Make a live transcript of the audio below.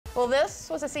Well, this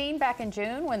was a scene back in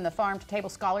June when the Farm to Table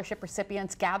Scholarship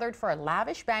recipients gathered for a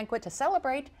lavish banquet to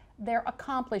celebrate their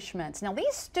accomplishments. Now,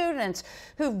 these students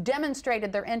who've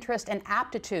demonstrated their interest and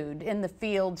aptitude in the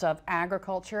fields of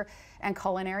agriculture and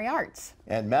culinary arts.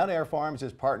 And Mountaire Farms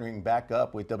is partnering back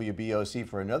up with WBOC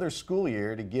for another school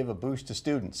year to give a boost to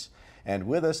students. And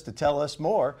with us to tell us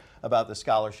more about the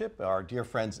scholarship, our dear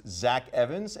friends Zach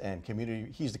Evans, and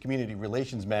he's the Community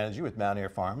Relations Manager with Mountaire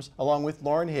Farms, along with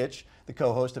Lauren Hitch, the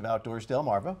co-host of Outdoors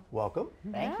Delmarva. Welcome.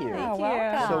 Thank you. Thank you.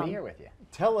 Welcome. So, to be here with you.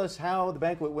 Tell us how the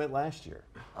banquet went last year.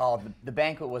 Oh, the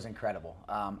banquet was incredible.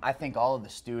 I think all of the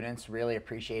students really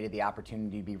appreciated the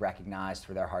opportunity to be recognized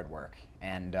for their hard work.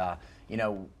 And you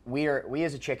know, we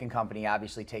as a chicken company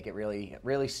obviously take it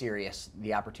really serious,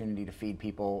 the opportunity to feed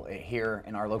people here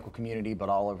in our local community, but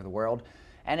all over the world.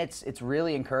 And it's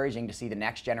really encouraging to see the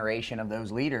next generation of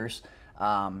those leaders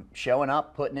showing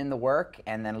up, putting in the work,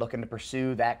 and then looking to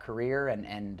pursue that career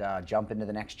and jump into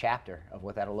the next chapter of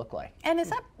what that'll look like. And is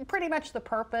that pretty much the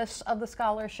purpose of the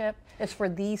scholarship, is for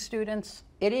these students?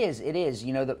 It is.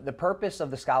 You know, the purpose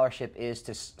of the scholarship is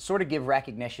to sort of give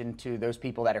recognition to those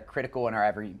people that are critical in our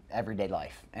everyday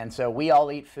life. And so we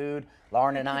all eat food.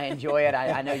 Lauren and I enjoy it.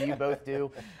 I know you both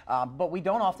do. But we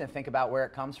don't often think about where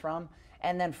it comes from.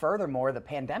 And then furthermore, the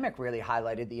pandemic really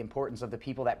highlighted the importance of the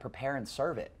people that prepare and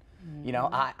serve it. You know,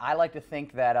 I like to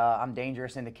think that I'm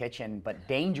dangerous in the kitchen, but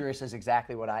dangerous is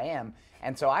exactly what I am.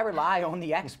 And so I rely on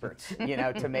the experts, you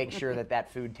know, to make sure that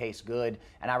that food tastes good.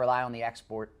 And I rely on the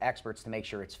experts to make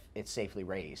sure it's safely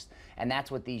raised. And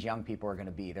that's what these young people are going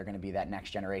to be. They're going to be that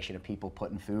next generation of people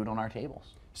putting food on our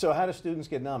tables. So how do students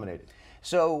get nominated?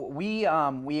 So we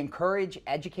encourage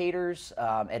educators,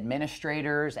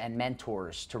 administrators, and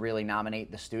mentors to really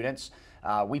nominate the students.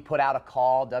 We put out a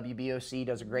call. WBOC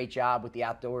does a great job with the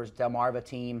Outdoors Delmarva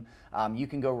team. You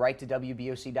can go right to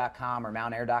WBOC.com or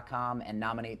Mountaire.com and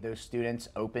nominate those students.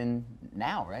 Open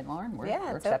now, right, Lauren? We're it's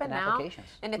accepting open now. applications.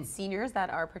 And it's seniors that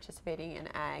are participating in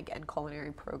ag and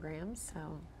culinary programs.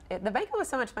 So the banquet was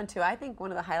so much fun too. I think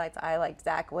one of the highlights I liked,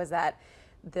 Zach, was that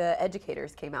the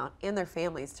educators came out and their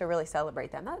families to really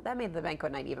celebrate them. That made the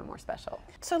banquet night even more special.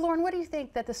 So, Lauren, what do you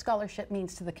think that the scholarship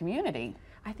means to the community?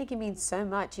 I think it means so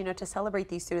much, you know, to celebrate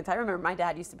these students. I remember my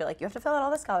dad used to be like, you have to fill out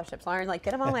all the scholarships, Lauren, like,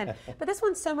 get them all in. But this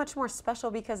one's so much more special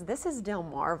because this is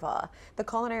Delmarva. The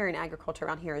culinary and agriculture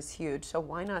around here is huge, so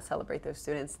why not celebrate those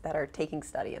students that are taking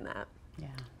study in that? Yeah.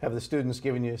 Have the students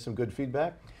given you some good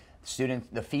feedback?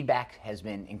 The feedback has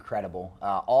been incredible,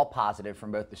 all positive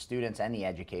from both the students and the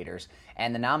educators,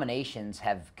 and the nominations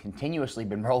have continuously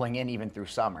been rolling in even through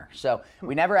summer. So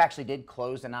we never actually did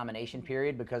close the nomination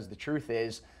period because the truth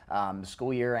is the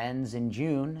school year ends in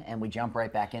June and we jump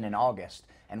right back in August.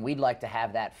 And we'd like to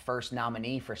have that first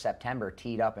nominee for September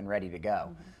teed up and ready to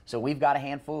go. So we've got a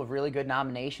handful of really good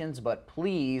nominations, but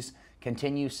please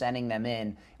continue sending them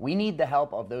in. We need the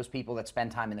help of those people that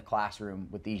spend time in the classroom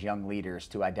with these young leaders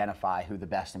to identify who the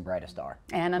best and brightest are.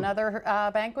 And another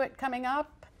banquet coming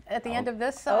up at the end of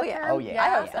this Oh, term? yeah. I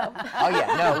hope so. Oh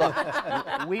yeah,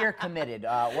 no, look, we are committed.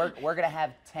 We're going to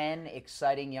have 10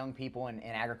 exciting young people in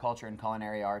agriculture and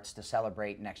culinary arts to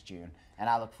celebrate next June, and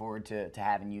I look forward to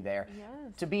having you there.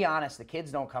 Yes. To be honest, the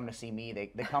kids don't come to see me,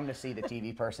 they come to see the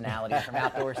TV personalities from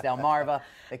Outdoors Delmarva.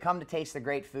 They come to taste the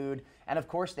great food, and of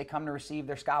course they come to receive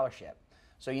their scholarship.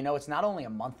 So you know, it's not only a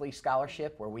monthly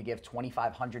scholarship where we give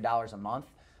 $2,500 a month,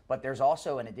 but there's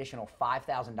also an additional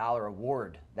 $5,000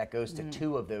 award that goes to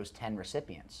 2 of those 10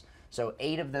 recipients. So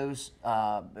 8 of those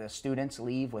students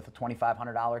leave with a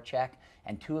 $2,500 check,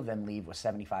 and 2 of them leave with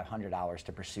 $7,500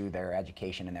 to pursue their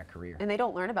education and their career. And they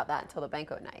don't learn about that until the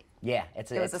banquet night. Yeah,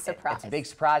 it was a surprise. It's a big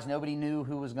surprise. Nobody knew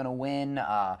who was going to win,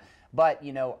 but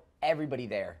you know, everybody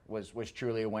there was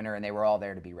truly a winner, and they were all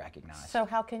there to be recognized. So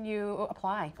how can you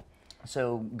apply?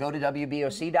 So go to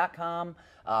WBOC.com.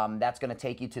 That's going to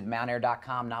take you to the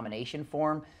Mountaire.com nomination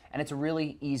form, and it's a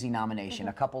really easy nomination.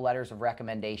 A couple letters of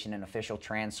recommendation, an official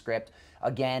transcript.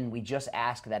 Again, we just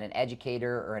ask that an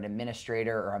educator or an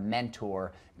administrator or a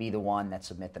mentor be the one that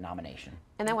submit the nomination.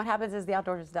 And then what happens is the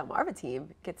Outdoors Delmarva team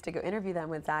gets to go interview them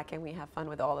with Zach, and we have fun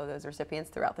with all of those recipients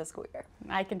throughout the school year.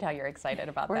 I can tell you're excited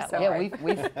about We're that. so Lauren.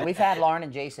 Yeah, we've had Lauren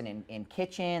and Jason in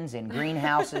kitchens, in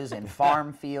greenhouses, in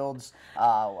farm fields.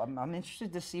 I'm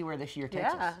interested to see where this year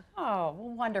takes us. Oh,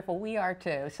 well, wonderful. We are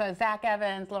too. So Zach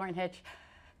Evans, Lauren Hitch,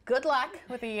 good luck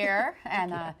with the year,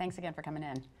 and thanks again for coming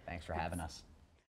in. Thanks for having us.